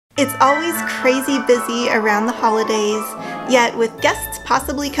It's always crazy busy around the holidays, yet with guests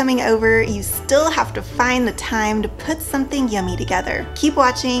possibly coming over, you still have to find the time to put something yummy together. Keep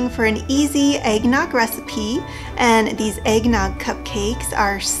watching for an easy eggnog recipe, and these eggnog cupcakes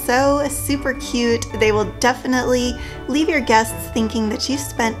are so super cute. They will definitely leave your guests thinking that you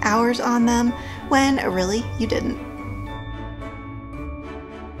spent hours on them when really you didn't.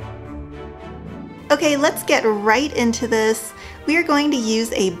 Okay, let's get right into this. We are going to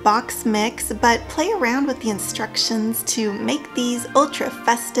use a box mix, but play around with the instructions to make these ultra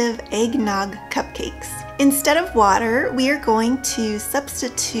festive eggnog cupcakes. Instead of water, we are going to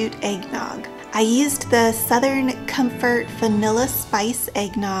substitute eggnog. I used the Southern Comfort Vanilla Spice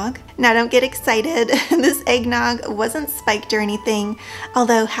eggnog. Now don't get excited, this eggnog wasn't spiked or anything,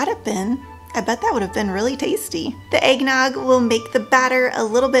 although had it been, I bet that would have been really tasty. The eggnog will make the batter a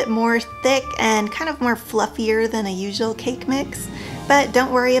little bit more thick and kind of more fluffier than a usual cake mix. But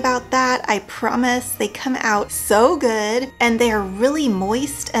don't worry about that, I promise they come out so good and they are really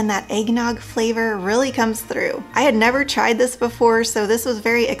moist and that eggnog flavor really comes through. I had never tried this before, so this was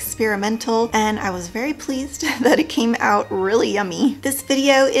very experimental and I was very pleased that it came out really yummy. This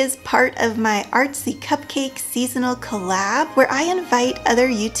video is part of my Artsy Cupcake seasonal collab where I invite other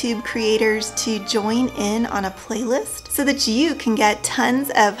YouTube creators to join in on a playlist so that you can get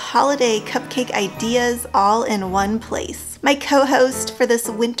tons of holiday cupcake ideas all in one place. My co-host for this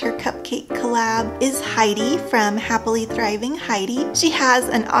winter cupcake collab is Heidi from Happily Thriving Heidi. She has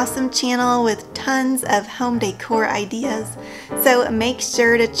an awesome channel with tons of home decor ideas, so make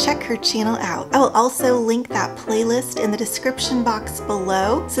sure to check her channel out. I will also link that playlist in the description box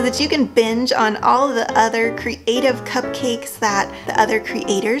below so that you can binge on all of the other creative cupcakes that the other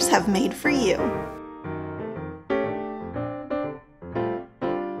creators have made for you.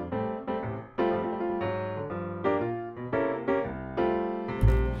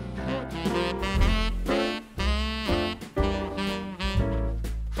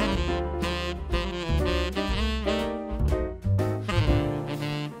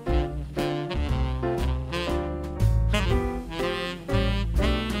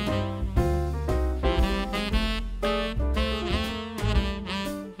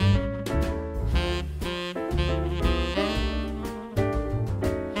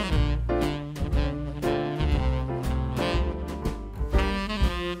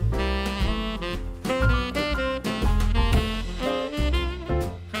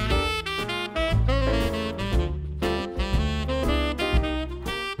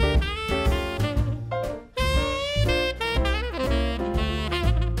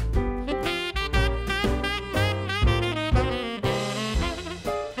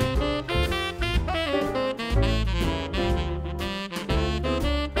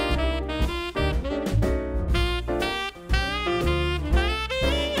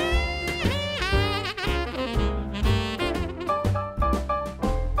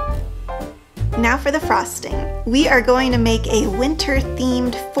 Now for the frosting. We are going to make a winter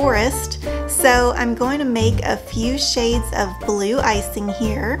themed forest, so I'm going to make a few shades of blue icing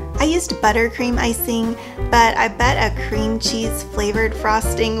here. I used buttercream icing, but I bet a cream cheese flavored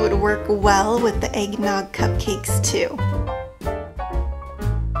frosting would work well with the eggnog cupcakes too.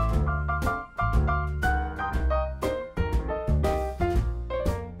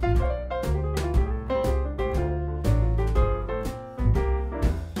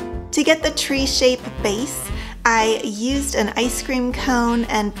 To get the tree shape base, I used an ice cream cone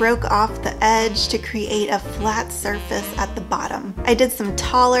and broke off the edge to create a flat surface at the bottom. I did some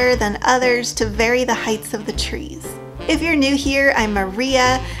taller than others to vary the heights of the trees. If you're new here, I'm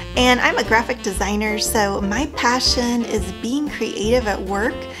Maria and I'm a graphic designer, so my passion is being creative at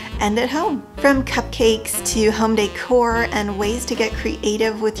work and at home. From cupcakes to home decor and ways to get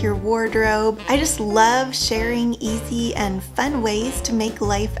creative with your wardrobe, I just love sharing easy and fun ways to make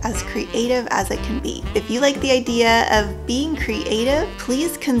life as creative as it can be. If you like the idea of being creative,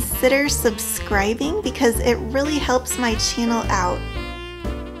 please consider subscribing because it really helps my channel out.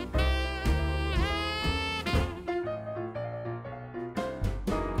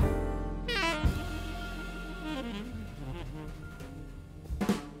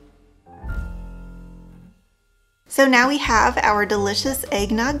 So now we have our delicious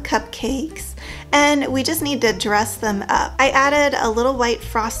eggnog cupcakes and we just need to dress them up. I added a little white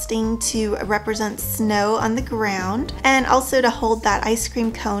frosting to represent snow on the ground and also to hold that ice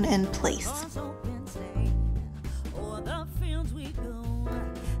cream cone in place.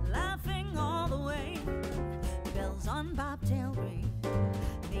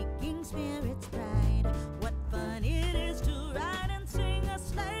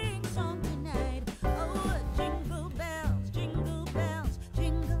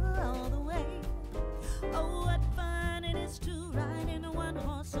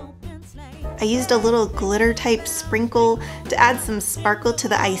 I used a little glitter type sprinkle to add some sparkle to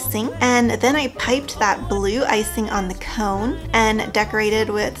the icing, and then I piped that blue icing on the cone and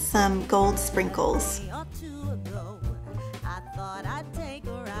decorated with some gold sprinkles.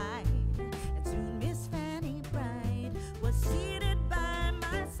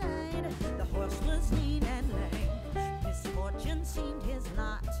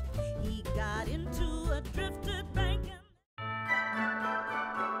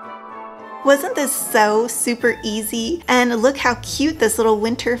 Wasn't this so super easy? And look how cute this little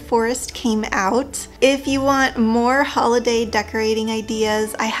winter forest came out. If you want more holiday decorating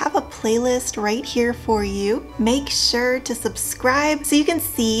ideas, I have a playlist right here for you. Make sure to subscribe so you can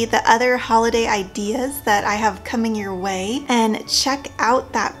see the other holiday ideas that I have coming your way, and check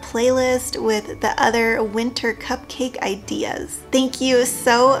out that playlist with the other winter cupcake ideas. Thank you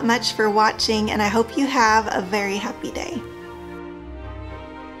so much for watching, and I hope you have a very happy day.